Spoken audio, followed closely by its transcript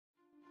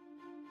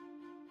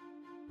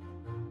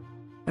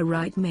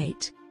Alright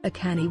mate, a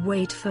canny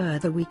wait for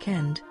the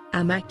weekend,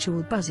 I'm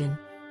actual buzzing.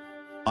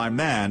 I'm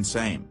man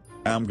same,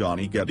 I'm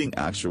gonna getting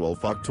actual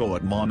fuck to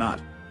it ma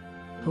not.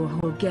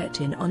 Ho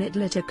getting on it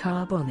let a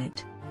carb on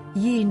it.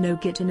 Ye no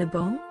getting a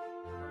bong?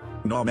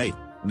 No mate,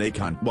 they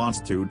cunt wants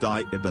to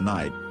die in the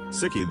night,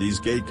 sicky these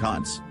gay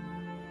cunts.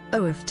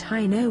 Oh if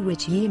I know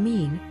which ye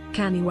mean,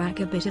 can you whack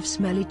a bit of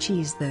smelly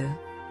cheese though?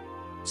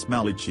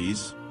 Smelly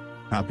cheese?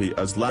 Happy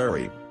as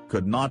Larry,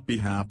 could not be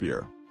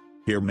happier.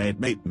 Here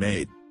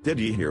mate, did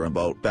ye hear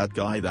about that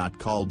guy that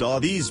called all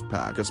these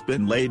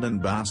Pakistan-laden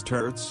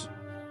bastards?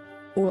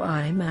 Oh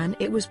aye man,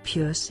 it was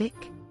pure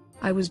sick.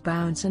 I was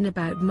bouncing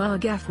about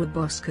Margaff with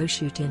Bosco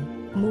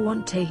shooting,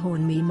 Moante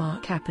horn me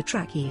mark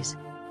apatrakis.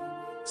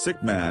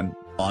 Sick man,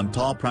 on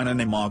top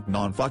running mark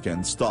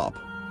non-fucking stop.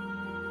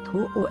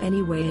 Or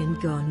anyway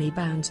and gone me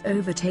bounce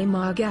over te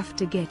Margaff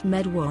to get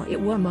medwa it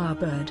wa ma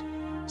bird.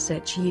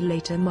 Set ye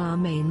later ma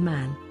main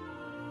man.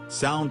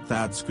 Sound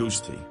that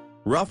scoosty.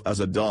 Rough as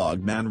a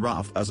dog man,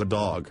 rough as a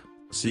dog.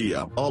 See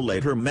ya all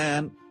later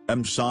man,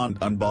 I'm Sean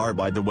Dunbar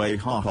by the way,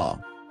 haha.